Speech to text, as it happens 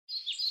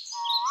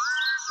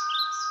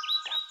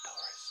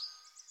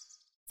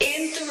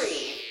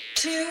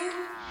2,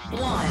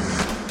 1.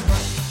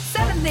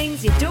 7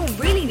 things you don't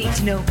really need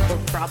to know, but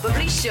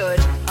probably should.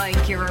 I'm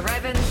Ciara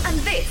Revin, and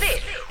this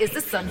is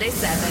the Sunday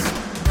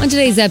 7. On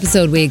today's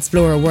episode, we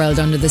explore a world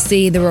under the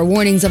sea. There are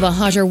warnings of a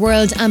hotter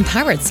world, and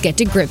parrots get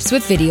to grips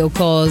with video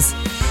calls.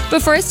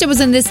 But first, it was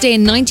on this day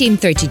in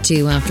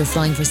 1932, after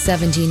flying for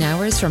 17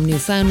 hours from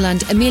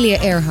Newfoundland, Amelia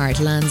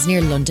Earhart lands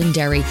near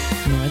Londonderry,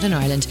 Northern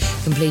Ireland,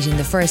 completing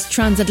the first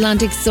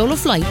transatlantic solo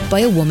flight by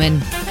a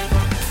woman.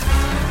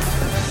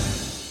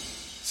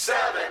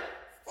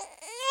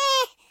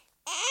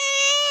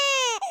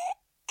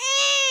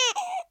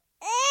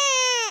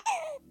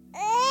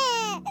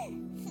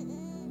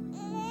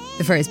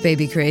 The first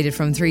baby created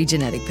from 3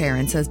 genetic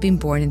parents has been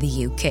born in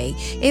the UK.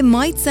 It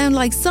might sound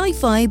like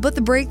sci-fi, but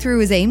the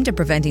breakthrough is aimed at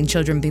preventing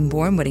children being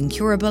born with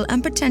incurable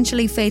and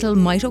potentially fatal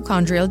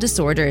mitochondrial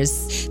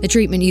disorders. The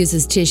treatment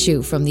uses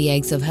tissue from the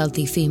eggs of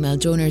healthy female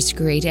donors to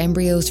create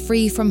embryos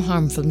free from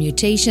harmful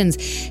mutations.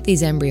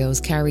 These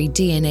embryos carry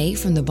DNA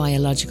from the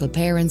biological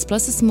parents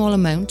plus a small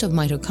amount of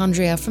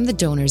mitochondria from the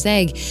donor's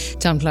egg.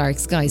 Tom Clark,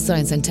 Sky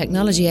Science and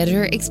Technology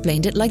editor,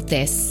 explained it like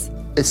this.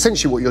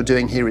 Essentially what you're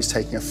doing here is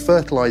taking a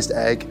fertilised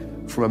egg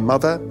from a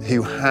mother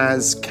who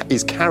is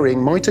carrying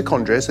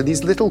mitochondria, so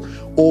these little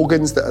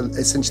organs that are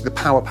essentially the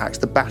power packs,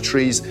 the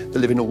batteries that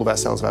live in all of our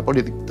cells of our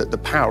body,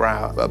 that power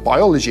our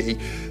biology.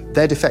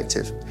 They're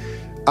defective.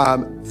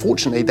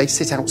 Fortunately, they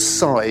sit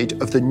outside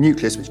of the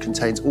nucleus, which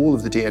contains all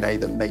of the DNA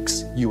that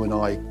makes you and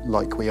I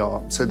like we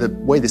are. So the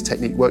way this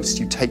technique works is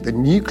you take the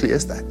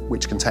nucleus,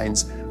 which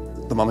contains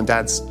the mum and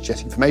dad's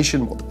genetic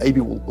information, what the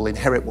baby will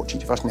inherit, what gene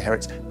function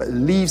inherits, but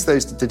leaves the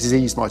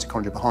diseased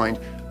mitochondria behind,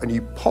 and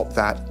you pop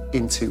that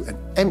into an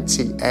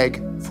empty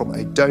egg from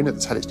a donor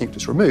that's had its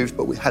nucleus removed,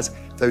 but has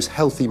those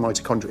healthy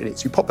mitochondria in it.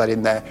 So you pop that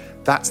in there,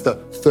 that's the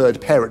third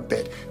parent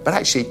bit. But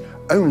actually,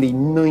 only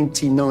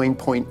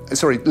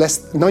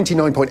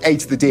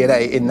 99.8 of the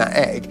DNA in that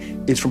egg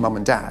is from mum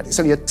and dad.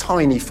 It's only a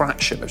tiny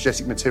fraction of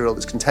genetic material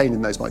that's contained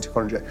in those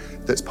mitochondria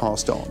that's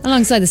passed on.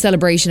 Alongside the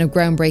celebration of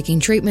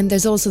groundbreaking treatment,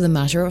 there's also the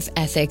matter of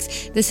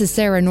ethics. This is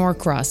Sarah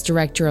Norcross,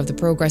 director of the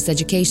Progress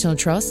Educational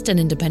Trust, an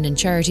independent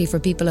charity for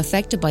people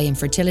affected by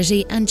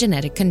infertility and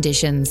genetic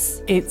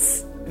conditions.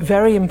 It's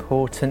very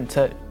important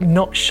to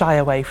not shy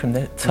away from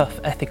the tough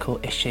ethical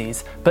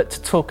issues, but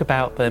to talk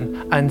about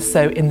them. And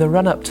so in the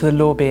run-up to the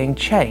law being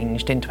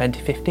changed in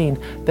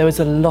 2015, there was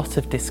a lot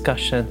of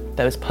discussion,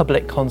 there was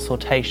public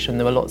consultation,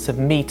 there were lots of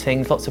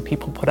meetings, lots of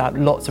people put out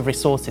lots of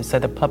resources so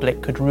the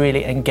public could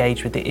really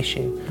engage with the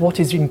issue. What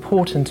is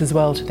important as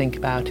well to think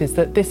about is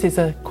that this is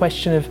a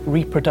question of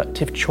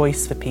reproductive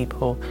choice for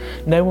people.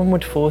 No one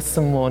would force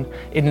someone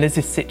in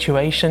Liz's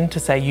situation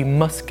to say, you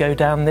must go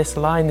down this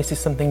line, this is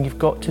something you've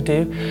got to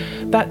do.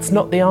 That's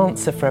not the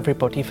answer for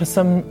everybody. For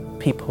some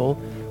people,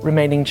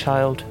 remaining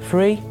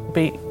child-free would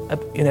be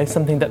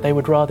something that they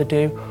would rather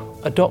do,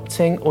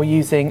 adopting or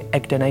using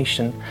egg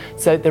donation.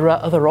 So there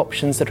are other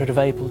options that are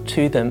available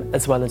to them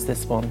as well as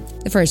this one.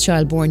 The first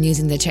child born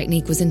using the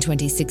technique was in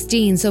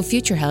 2016, so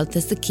future health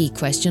is the key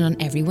question on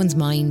everyone's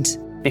mind.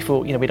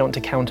 Before, we don't want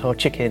to count our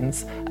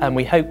chickens, and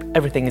we hope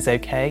everything is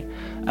okay.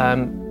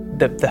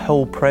 The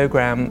whole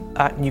programme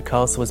at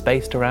Newcastle was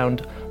based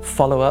around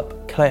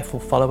careful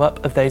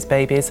follow-up of those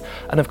babies.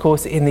 And of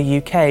course, in the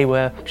UK,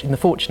 we're in the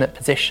fortunate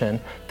position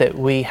that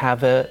we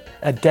have a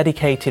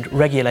dedicated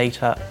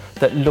regulator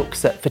that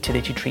looks at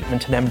fertility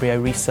treatment and embryo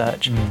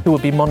research, who will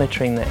be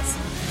monitoring this.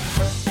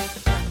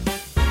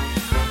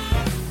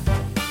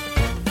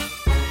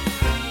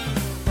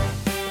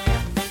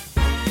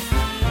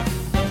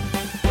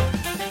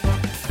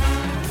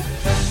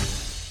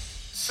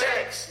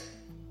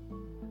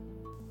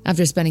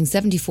 After spending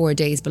 74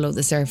 days below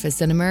the surface,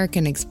 an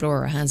American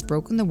explorer has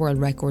broken the world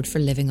record for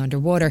living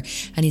underwater,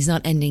 and he's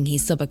not ending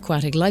his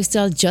subaquatic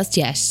lifestyle just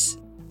yet.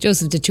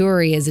 Joseph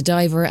Dettori is a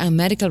diver and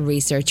medical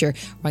researcher.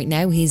 Right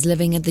now he's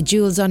living at the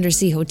Jules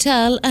Undersea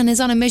Hotel and is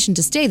on a mission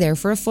to stay there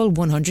for a full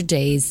 100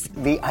 days.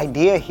 The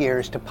idea here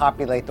is to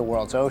populate the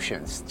world's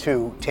oceans,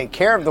 to take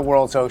care of the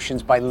world's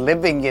oceans by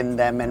living in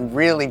them and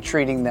really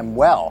treating them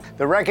well.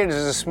 The record is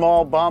a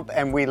small bump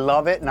and we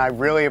love it and I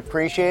really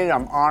appreciate it.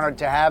 I'm honored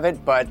to have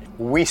it, but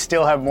we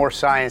still have more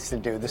science to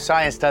do. The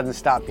science doesn't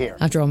stop here.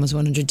 After almost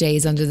 100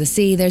 days under the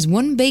sea, there's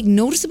one big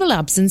noticeable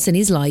absence in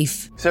his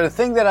life. So the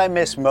thing that I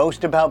miss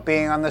most about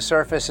being on the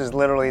surface is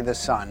literally the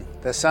sun.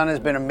 The sun has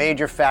been a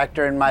major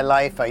factor in my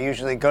life. I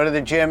usually go to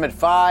the gym at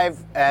 5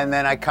 and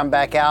then I come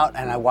back out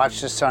and I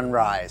watch the sun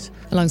rise.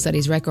 Alongside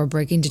his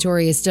record-breaking,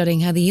 Dettori is studying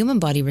how the human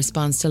body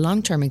responds to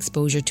long-term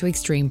exposure to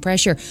extreme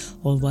pressure,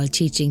 all while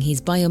teaching his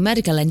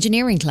biomedical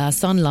engineering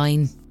class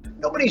online.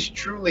 Nobody's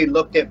truly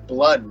looked at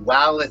blood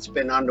while it's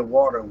been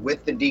underwater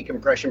with the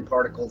decompression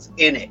particles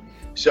in it.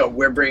 So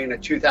we're bringing a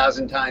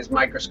 2,000 times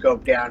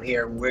microscope down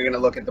here. We're going to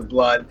look at the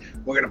blood.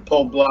 We're going to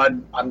pull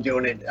blood. I'm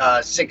doing it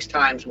 6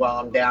 times while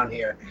I'm down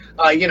here.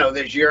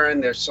 There's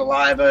urine, there's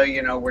saliva,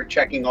 we're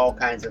checking all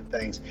kinds of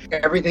things.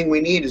 Everything we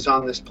need is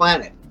on this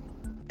planet.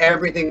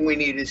 Everything we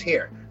need is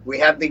here. We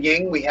have the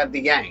yin, we have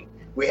the yang.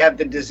 We have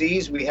the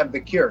disease, we have the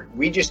cure.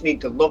 We just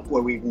need to look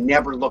where we've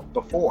never looked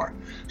before.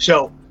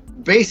 So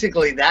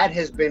basically that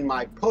has been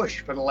my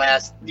push for the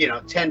last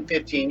 10,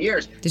 15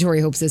 years. The Tory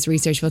hopes this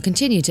research will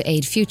continue to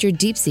aid future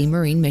deep-sea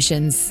marine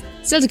missions.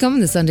 Still to come in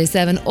the Sunday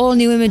 7, all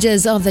new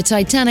images of the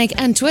Titanic,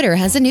 and Twitter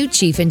has a new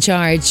chief in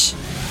charge.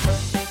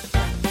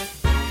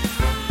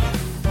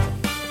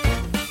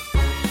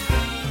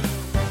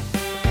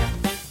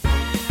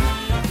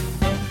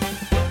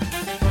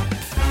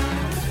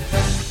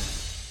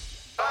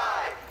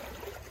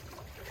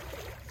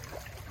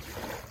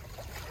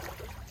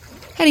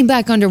 Heading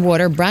back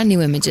underwater, brand new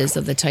images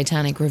of the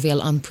Titanic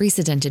reveal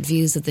unprecedented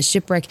views of the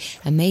shipwreck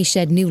and may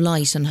shed new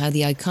light on how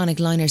the iconic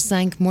liner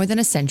sank more than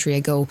a century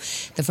ago.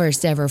 The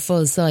first ever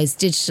full-size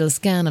digital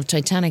scan of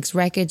Titanic's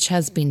wreckage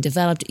has been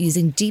developed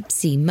using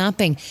deep-sea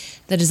mapping.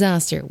 The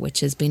disaster,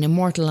 which has been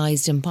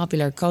immortalised in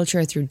popular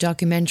culture through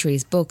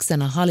documentaries, books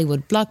and a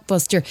Hollywood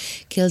blockbuster,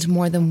 killed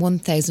more than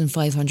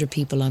 1,500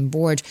 people on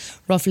board,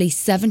 roughly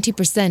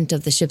 70%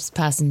 of the ship's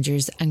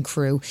passengers and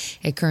crew.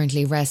 It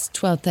currently rests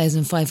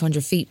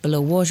 12,500 feet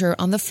below water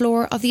on the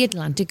floor of the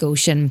Atlantic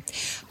Ocean.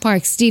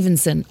 Park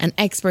Stevenson, an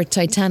expert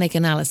Titanic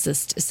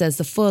analyst, says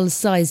the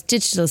full-size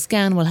digital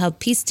scan will help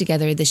piece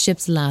together the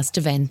ship's last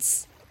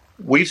events.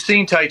 We've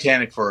seen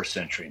Titanic for a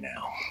century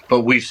now,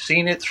 but we've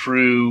seen it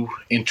through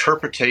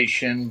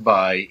interpretation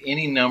by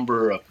any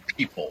number of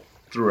people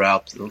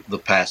throughout the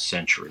past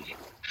century.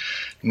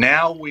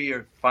 Now we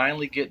are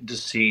finally getting to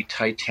see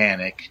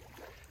Titanic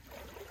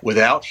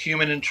without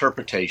human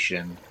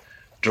interpretation,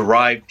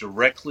 derived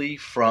directly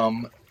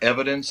from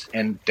evidence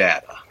and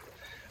data,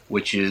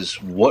 which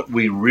is what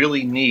we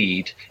really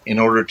need in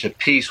order to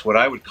piece what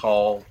I would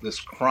call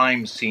this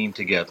crime scene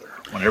together.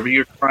 Whenever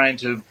you're trying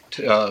to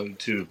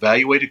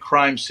evaluate a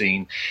crime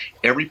scene,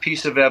 every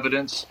piece of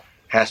evidence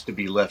has to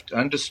be left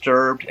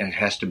undisturbed and it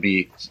has to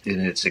be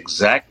in its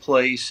exact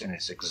place and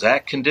its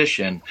exact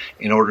condition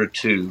in order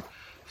to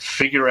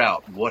figure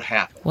out what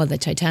happened. While the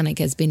Titanic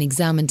has been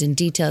examined in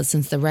detail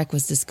since the wreck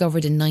was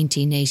discovered in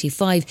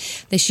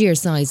 1985, the sheer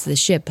size of the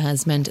ship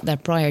has meant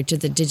that prior to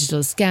the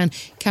digital scan,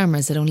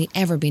 cameras had only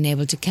ever been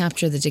able to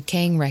capture the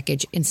decaying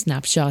wreckage in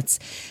snapshots.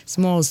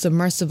 Small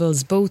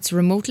submersibles boats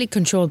remotely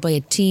controlled by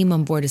a team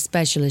on board a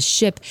specialist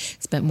ship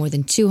spent more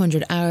than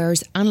 200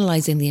 hours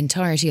analysing the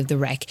entirety of the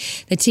wreck.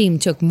 The team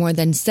took more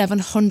than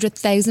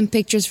 700,000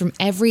 pictures from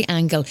every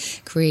angle,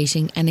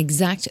 creating an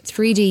exact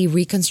 3D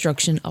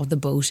reconstruction of the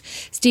boat.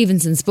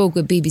 Stevenson spoke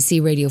with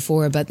BBC Radio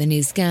 4 about the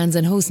new scans,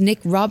 and host Nick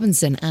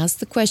Robinson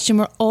asked the question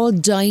we're all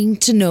dying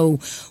to know.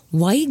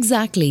 Why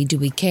exactly do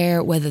we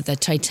care whether the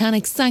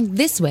Titanic sank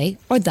this way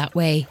or that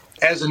way?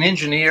 As an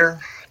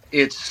engineer,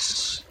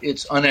 it's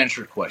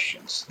unanswered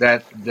questions.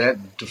 That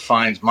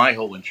defines my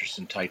whole interest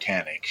in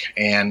Titanic.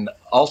 And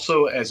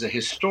also as a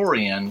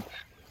historian,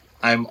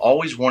 I'm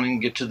always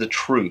wanting to get to the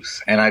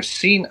truth. And I've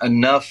seen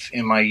enough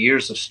in my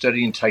years of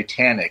studying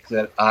Titanic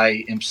that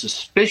I am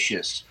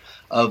suspicious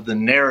of the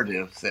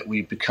narrative that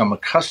we've become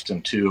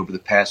accustomed to over the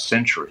past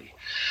century.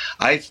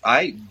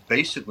 I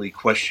basically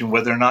question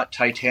whether or not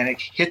Titanic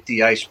hit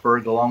the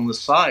iceberg along the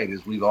side,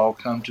 as we've all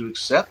come to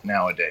accept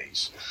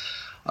nowadays.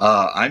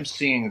 I'm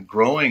seeing a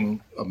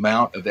growing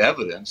amount of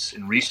evidence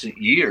in recent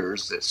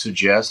years that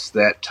suggests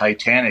that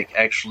Titanic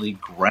actually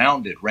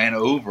ran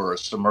over a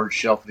submerged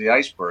shelf of the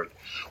iceberg,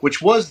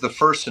 which was the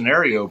first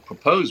scenario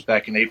proposed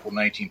back in April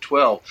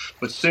 1912,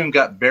 but soon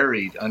got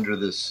buried under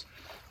this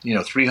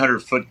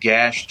 300-foot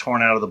gash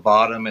torn out of the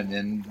bottom, and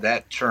then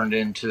that turned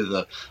into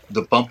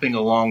the bumping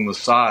along the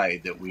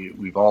side that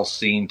we've all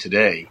seen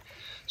today.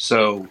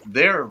 So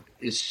there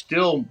is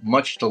still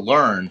much to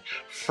learn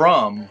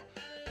from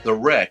the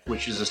wreck,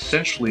 which is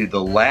essentially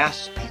the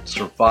last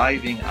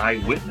surviving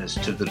eyewitness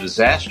to the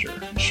disaster.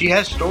 She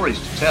has stories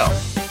to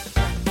tell.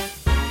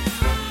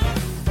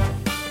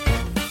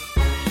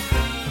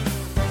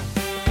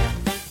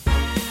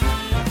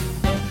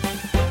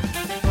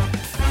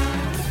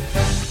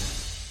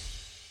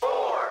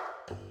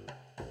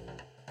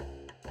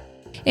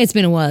 It's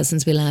been a while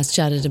since we last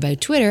chatted about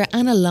Twitter,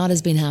 and a lot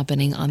has been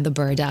happening on the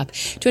Bird app.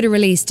 Twitter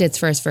released its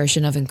first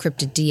version of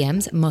encrypted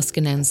DMs. Musk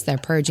announced they're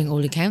purging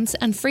old accounts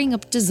and freeing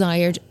up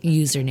desired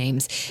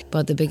usernames.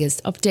 But the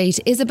biggest update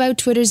is about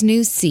Twitter's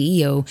new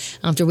CEO.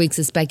 After weeks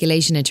of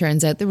speculation, it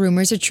turns out the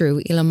rumours are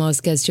true. Elon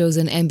Musk has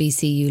chosen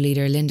NBCU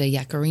leader Linda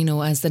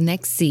Yaccarino as the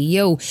next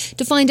CEO.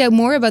 To find out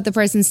more about the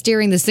person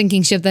steering the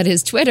sinking ship that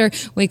is Twitter,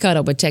 we caught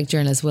up with tech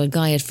journalist Will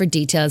Guyatt for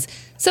details.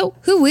 So,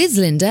 who is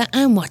Linda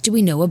and what do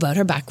we know about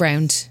her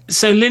background?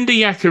 So Linda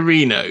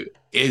Yaccarino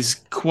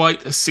is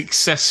quite a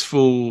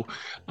successful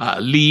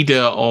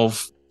leader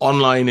of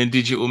online and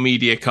digital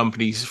media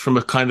companies from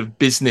a kind of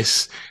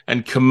business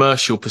and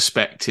commercial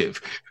perspective.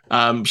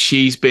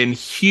 She's been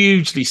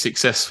hugely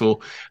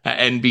successful at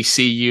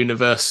NBC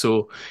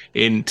Universal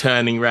in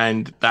turning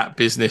around that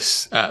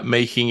business,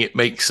 making it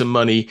make some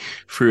money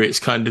through its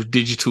kind of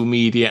digital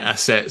media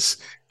assets,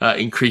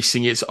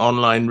 increasing its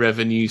online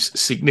revenues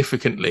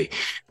significantly.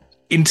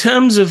 In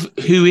terms of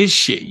who is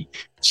she,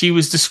 She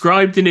was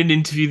described in an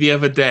interview the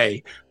other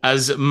day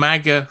as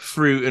MAGA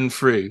through and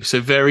through.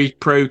 So very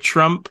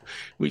pro-Trump,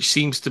 which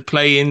seems to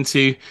play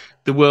into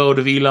the world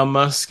of Elon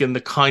Musk and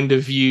the kind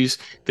of views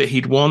that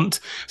he'd want.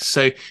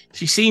 So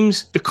she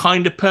seems the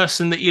kind of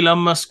person that Elon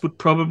Musk would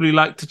probably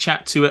like to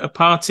chat to at a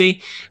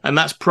party. And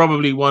that's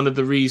probably one of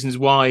the reasons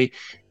why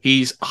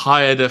he's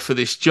hired her for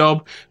this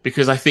job,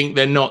 because I think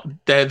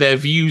their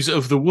views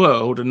of the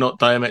world are not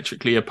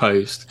diametrically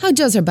opposed. How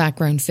does her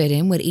background fit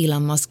in with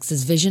Elon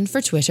Musk's vision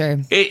for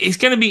Twitter? It's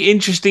going to be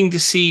interesting to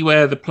see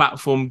where the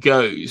platform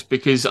goes,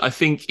 because I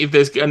think if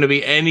there's going to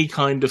be any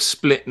kind of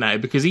split now,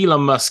 because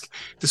Elon Musk,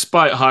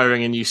 despite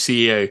hiring a new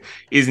CEO,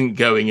 isn't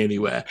going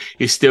anywhere.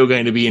 He's still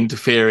going to be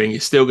interfering.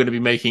 He's still going to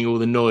be making all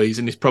the noise,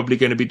 and he's probably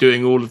going to be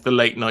doing all of the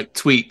late night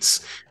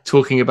tweets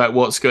talking about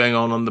what's going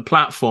on the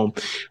platform.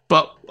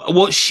 But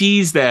what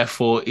she's there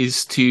for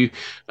is to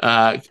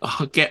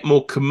get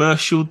more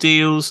commercial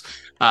deals,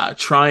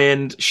 try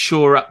and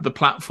shore up the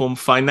platform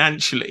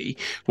financially,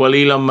 while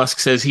Elon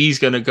Musk says he's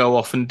going to go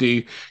off and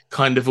do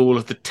kind of all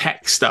of the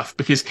tech stuff,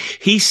 because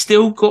he's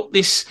still got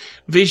this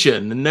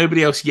vision, and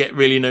nobody else yet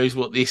really knows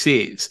what this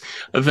is,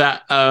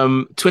 that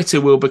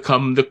Twitter will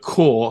become the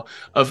core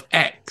of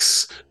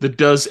X, the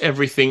Does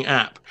Everything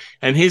app.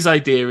 And his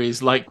idea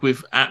is, like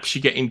with apps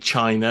you get in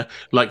China,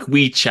 like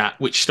WeChat,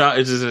 which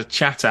started as a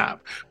chat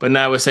app, but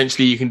now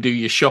essentially you can do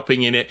your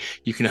shopping in it.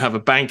 You can have a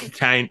bank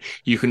account.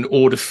 You can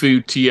order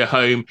food to your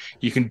home.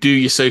 You can do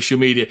your social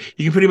media.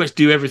 You can pretty much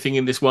do everything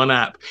in this one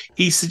app.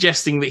 He's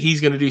suggesting that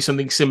he's going to do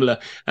something similar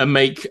and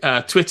make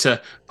Twitter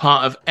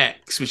part of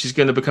X, which is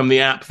going to become the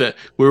app that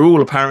we're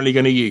all apparently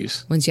going to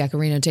use. Once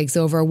Yaccarino takes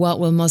over, what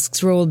will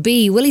Musk's role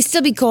be? Will he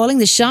still be calling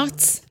the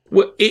shots?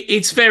 Well,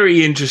 it's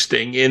very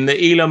interesting in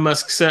that Elon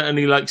Musk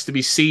certainly likes to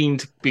be seen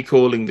to be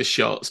calling the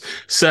shots,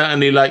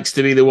 certainly likes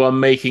to be the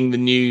one making the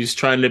news,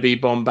 trying to be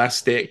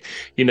bombastic.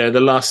 You know, the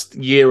last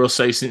year or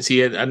so since he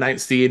had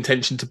announced the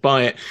intention to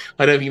buy it,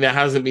 I don't think there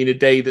hasn't been a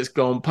day that's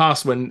gone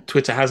past when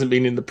Twitter hasn't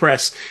been in the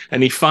press,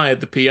 and he fired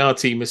the PR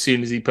team as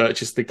soon as he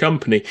purchased the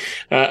company.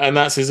 And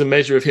that's as a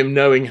measure of him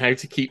knowing how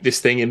to keep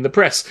this thing in the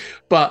press.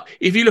 But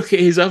if you look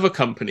at his other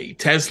company,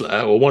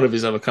 Tesla, or one of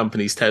his other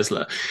companies,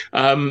 Tesla,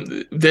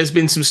 there's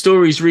been some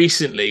stories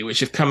recently which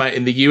have come out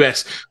in the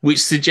US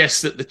which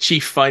suggests that the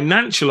chief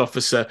financial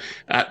officer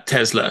at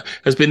Tesla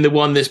has been the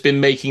one that's been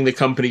making the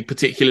company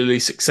particularly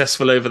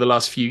successful over the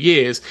last few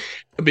years.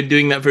 I've been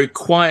doing that very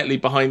quietly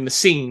behind the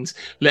scenes,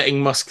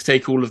 letting Musk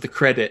take all of the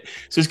credit.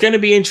 So it's going to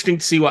be interesting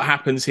to see what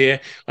happens here.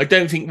 I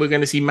don't think we're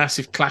going to see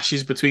massive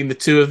clashes between the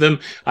two of them.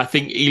 I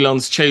think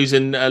Elon's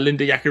chosen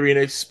Linda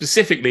Yaccarino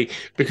specifically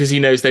because he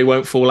knows they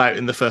won't fall out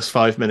in the first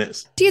 5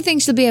 minutes. Do you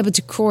think she'll be able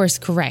to course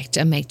correct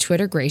and make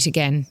Twitter great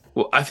again?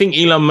 Well, I think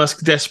Elon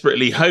Musk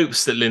desperately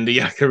hopes that Linda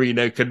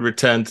Yaccarino can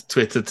return to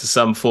Twitter to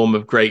some form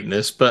of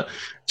greatness, but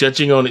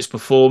judging on its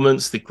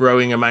performance, the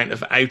growing amount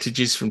of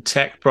outages from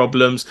tech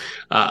problems,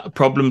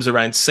 problems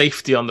around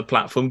safety on the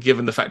platform,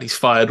 given the fact he's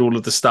fired all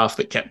of the staff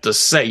that kept us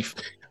safe,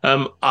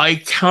 I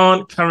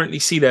can't currently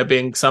see there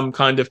being some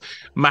kind of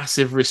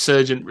massive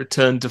resurgent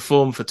return to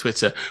form for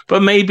Twitter.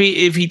 But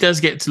maybe if he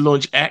does get to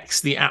launch X,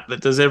 the app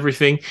that does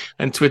everything,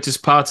 and Twitter's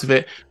part of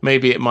it,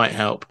 maybe it might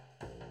help.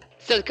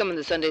 Still coming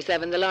to Sunday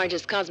 7, the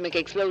largest cosmic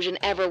explosion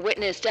ever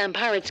witnessed, and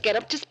pirates get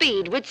up to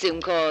speed with Zoom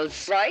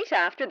calls. Right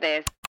after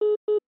this.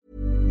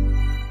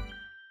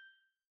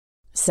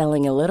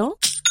 Selling a little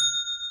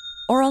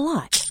or a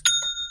lot?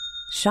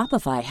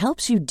 Shopify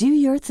helps you do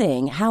your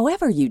thing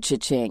however you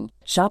cha-ching.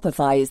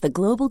 Shopify is the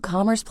global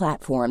commerce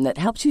platform that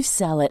helps you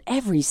sell at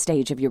every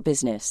stage of your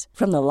business.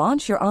 From the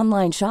launch your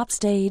online shop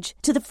stage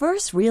to the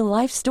first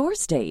real-life store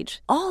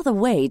stage, all the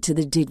way to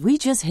the did we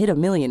just hit a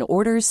million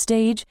orders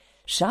stage.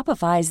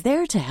 Shopify is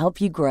there to help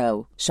you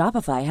grow.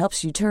 Shopify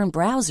helps you turn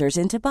browsers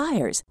into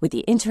buyers with the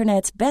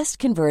internet's best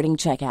converting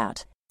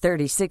checkout.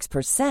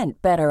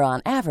 36% better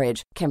on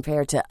average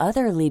compared to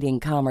other leading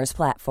commerce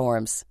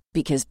platforms.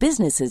 Because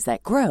businesses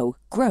that grow,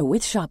 grow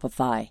with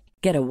Shopify.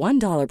 Get a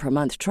 $1 per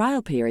month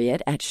trial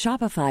period at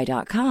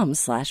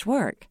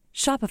shopify.com/work.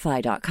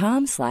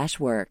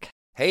 Shopify.com/work.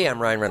 Hey, I'm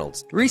Ryan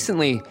Reynolds.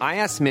 Recently, I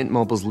asked Mint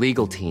Mobile's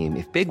legal team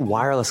if big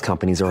wireless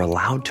companies are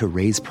allowed to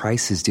raise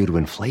prices due to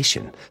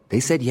inflation. They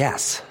said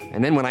yes.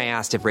 And then when I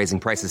asked if raising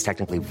prices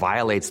technically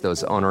violates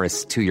those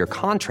onerous 2-year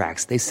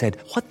contracts, they said,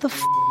 "What the f***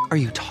 are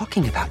you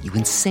talking about, you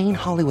insane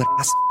Hollywood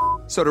ass?"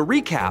 So to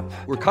recap,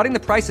 we're cutting the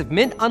price of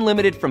Mint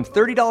Unlimited from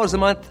 $30 a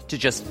month to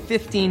just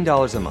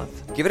 $15 a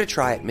month. Give it a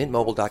try at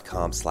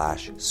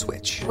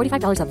mintmobile.com/switch.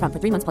 $45 up front for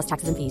 3 months plus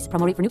taxes and fees.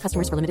 Promo rate for new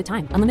customers for limited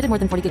time. Unlimited more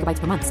than 40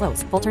 gigabytes per month.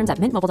 Slows full terms at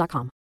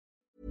mintmobile.com.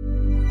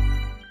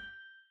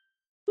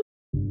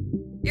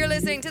 You're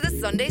listening to the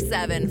Sunday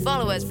 7.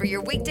 Follow us for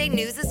your weekday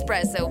news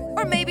espresso,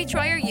 or maybe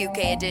try our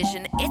UK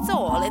edition. It's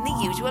all in the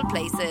usual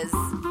places.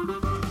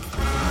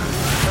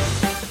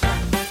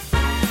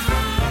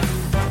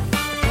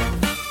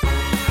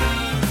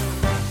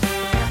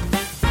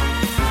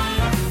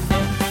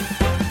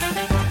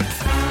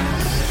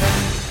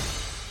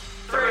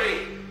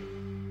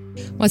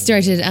 What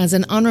started as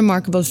an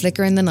unremarkable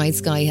flicker in the night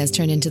sky has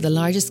turned into the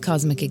largest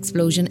cosmic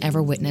explosion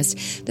ever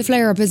witnessed. The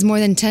flare-up is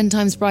more than 10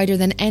 times brighter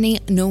than any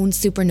known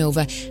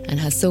supernova and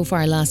has so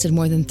far lasted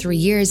more than 3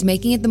 years,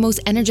 making it the most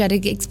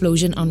energetic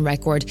explosion on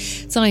record.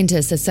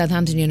 Scientists at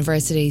Southampton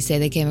University say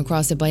they came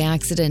across it by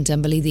accident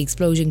and believe the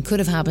explosion could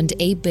have happened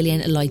 8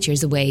 billion light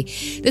years away.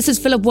 This is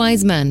Philip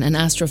Wiseman, an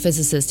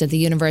astrophysicist at the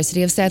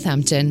University of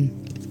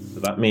Southampton.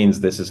 That means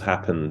this has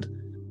happened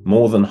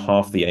more than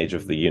half the age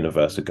of the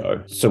universe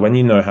ago. So when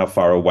you know how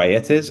far away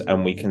it is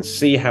and we can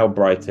see how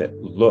bright it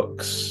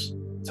looks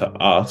to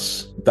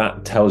us,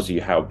 that tells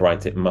you how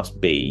bright it must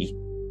be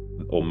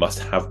or must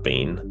have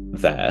been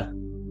there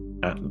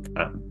at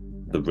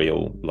the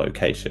real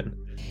location.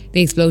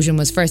 The explosion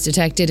was first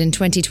detected in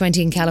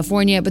 2020 in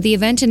California, but the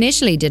event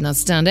initially did not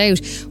stand out.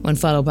 When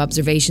follow-up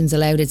observations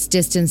allowed its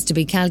distance to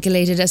be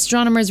calculated,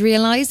 astronomers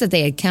realised that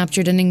they had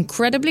captured an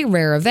incredibly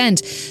rare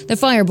event. The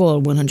fireball,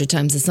 100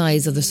 times the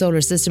size of the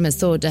solar system, is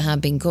thought to have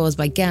been caused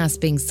by gas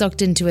being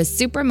sucked into a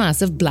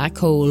supermassive black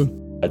hole.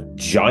 A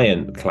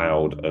giant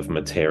cloud of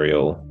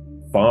material,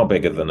 far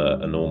bigger than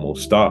a normal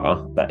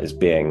star, that is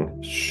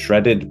being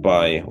shredded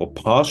by, or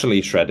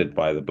partially shredded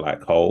by, the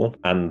black hole,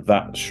 and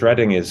that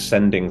shredding is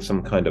sending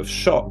some kind of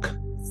shock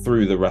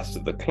through the rest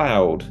of the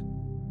cloud.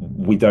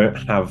 We don't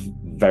have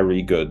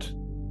very good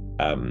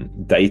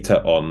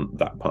data on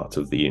that part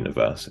of the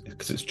universe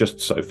because it's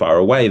just so far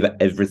away that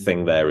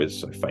everything there is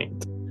so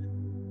faint.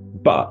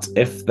 But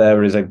if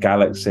there is a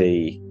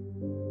galaxy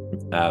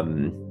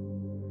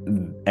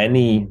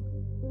any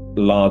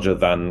larger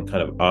than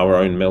kind of our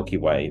own Milky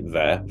Way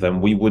there,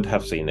 then we would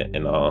have seen it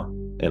in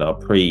our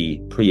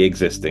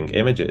pre-existing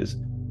images,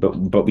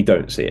 but we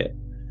don't see it.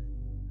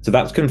 So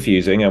that's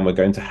confusing, and we're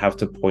going to have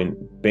to point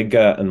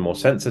bigger and more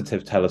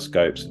sensitive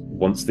telescopes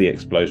once the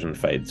explosion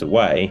fades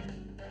away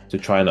to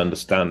try and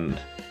understand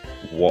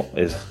what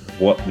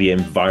the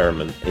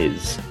environment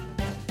is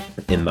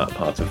in that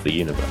part of the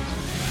universe.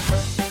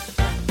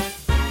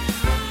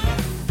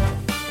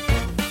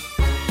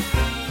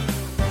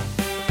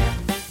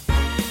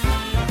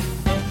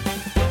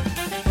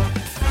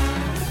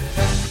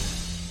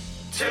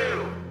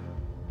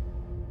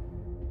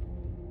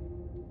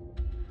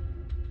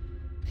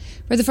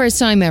 For the first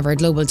time ever,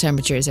 global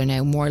temperatures are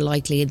now more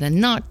likely than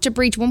not to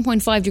breach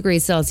 1.5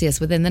 degrees Celsius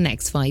within the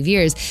next 5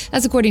 years.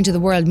 That's according to the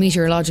World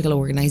Meteorological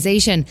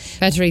Organization.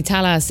 Petri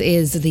Talas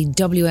is the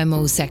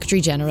WMO Secretary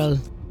General.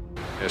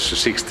 There's a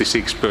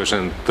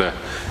 66%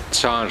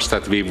 chance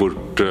that we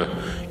would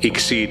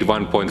exceed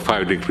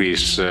 1.5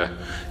 degrees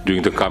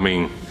during the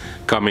coming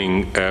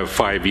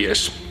 5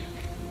 years.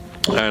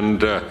 And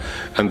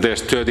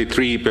there's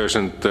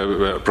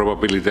 33%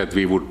 probability that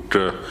we would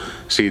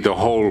see the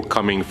whole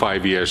coming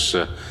 5 years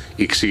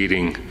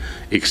exceeding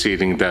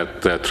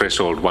that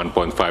threshold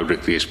 1.5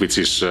 degrees, which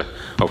is,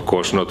 of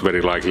course, not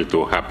very likely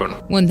to happen.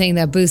 One thing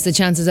that boosts the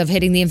chances of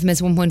hitting the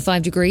infamous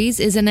 1.5 degrees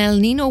is an El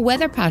Nino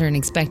weather pattern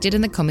expected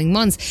in the coming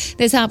months.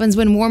 This happens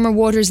when warmer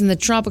waters in the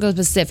tropical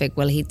Pacific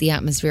will heat the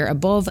atmosphere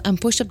above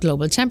and push up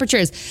global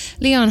temperatures.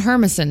 Leon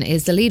Hermison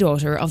is the lead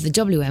author of the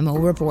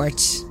WMO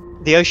report.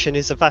 The ocean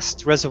is a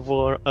vast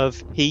reservoir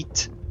of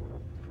heat.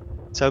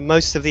 So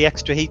most of the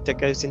extra heat that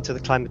goes into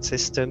the climate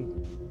system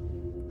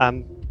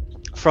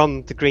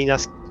from the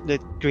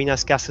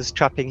greenhouse gases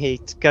trapping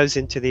heat goes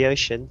into the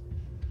ocean.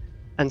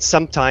 And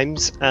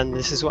sometimes, and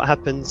this is what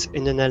happens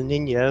in an El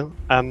Nino,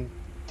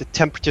 the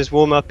temperatures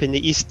warm up in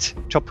the East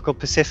Tropical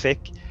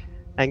Pacific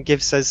and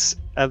gives us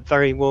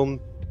very warm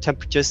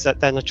temperatures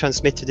that then are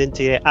transmitted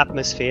into the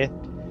atmosphere.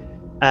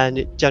 And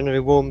it generally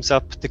warms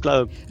up the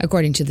globe.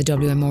 According to the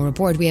WMO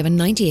report, we have a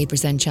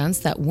 98% chance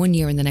that 1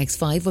 year in the next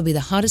 5 will be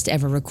the hottest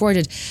ever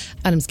recorded.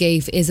 Adam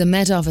Scaife is a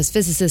Met Office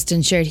physicist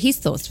and shared his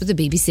thoughts with the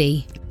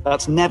BBC.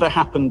 That's never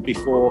happened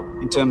before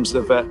in terms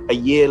of a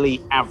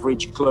yearly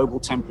average global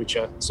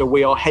temperature. So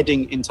we are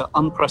heading into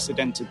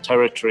unprecedented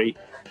territory,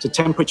 to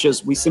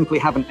temperatures we simply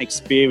haven't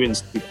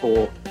experienced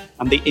before,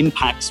 and the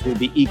impacts will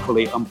be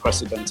equally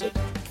unprecedented.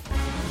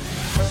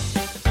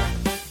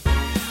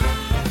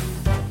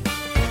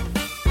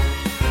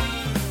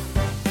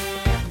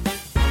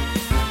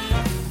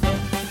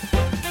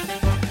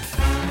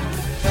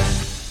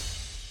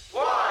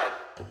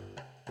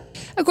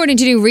 According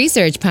to new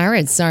research,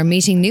 parrots are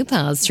meeting new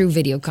pals through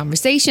video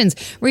conversations.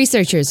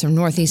 Researchers from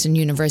Northeastern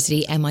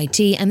University,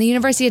 MIT and the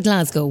University of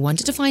Glasgow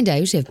wanted to find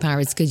out if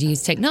parrots could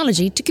use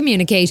technology to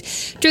communicate.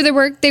 Through their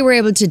work, they were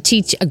able to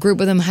teach a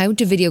group of them how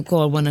to video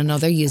call one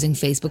another using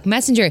Facebook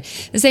Messenger.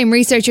 The same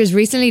researchers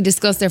recently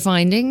discussed their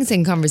findings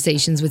in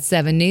conversations with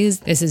 7 News.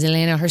 This is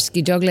Elena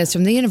Hursky-Douglas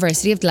from the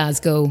University of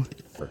Glasgow.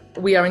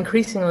 We are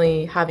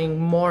increasingly having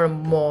more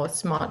and more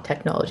smart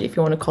technology, if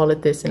you want to call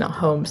it this, in our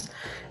homes.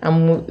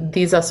 And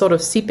these are sort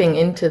of seeping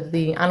into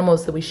the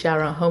animals that we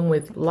share our home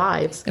with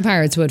lives. The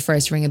parrots would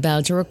first ring a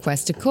bell to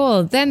request a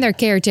call. Then their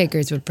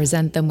caretakers would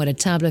present them with a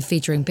tablet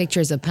featuring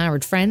pictures of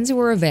parrot friends who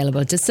were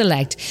available to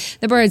select.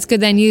 The birds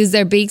could then use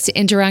their beaks to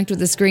interact with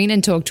the screen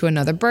and talk to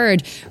another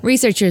bird.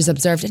 Researchers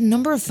observed a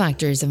number of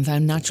factors and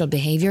found natural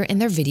behaviour in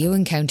their video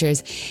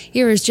encounters.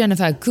 Here is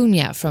Jennifer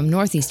Cunha from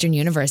Northeastern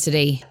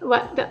University.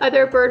 What the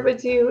other bird would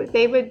do,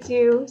 they would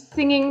do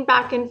singing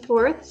back and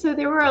forth. So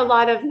there were a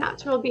lot of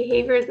natural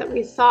behaviours that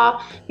we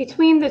saw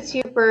between the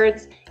two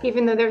birds,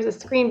 even though there was a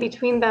screen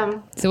between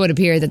them. So it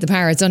appeared that the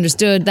parrots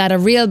understood that a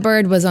real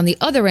bird was on the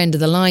other end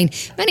of the line.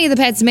 Many of the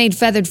pets made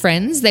feathered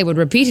friends. They would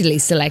repeatedly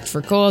select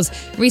for calls.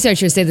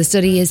 Researchers say the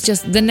study is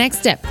just the next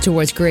step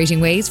towards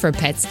creating ways for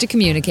pets to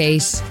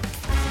communicate.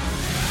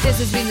 This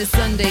has been the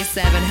Sunday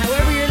 7.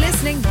 However you're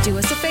listening, do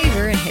us a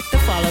favour and hit the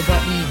follow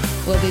button.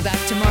 We'll be back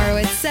tomorrow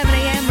at 7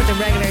 a.m. with the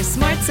regular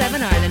Smart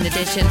 7 Ireland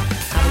edition.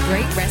 Have a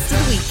great rest of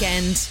the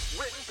weekend.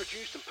 Written,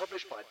 produced and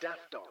published by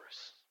Daft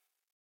Doris.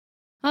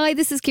 Hi,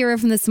 this is Ciara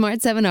from the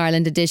Smart 7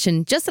 Ireland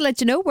edition. Just to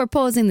let you know, we're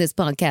pausing this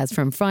podcast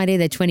from Friday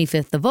the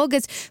 25th of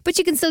August, but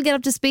you can still get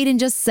up to speed in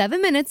just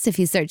 7 minutes if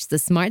you search the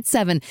Smart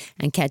 7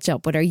 and catch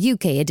up with our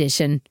UK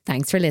edition.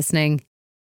 Thanks for listening.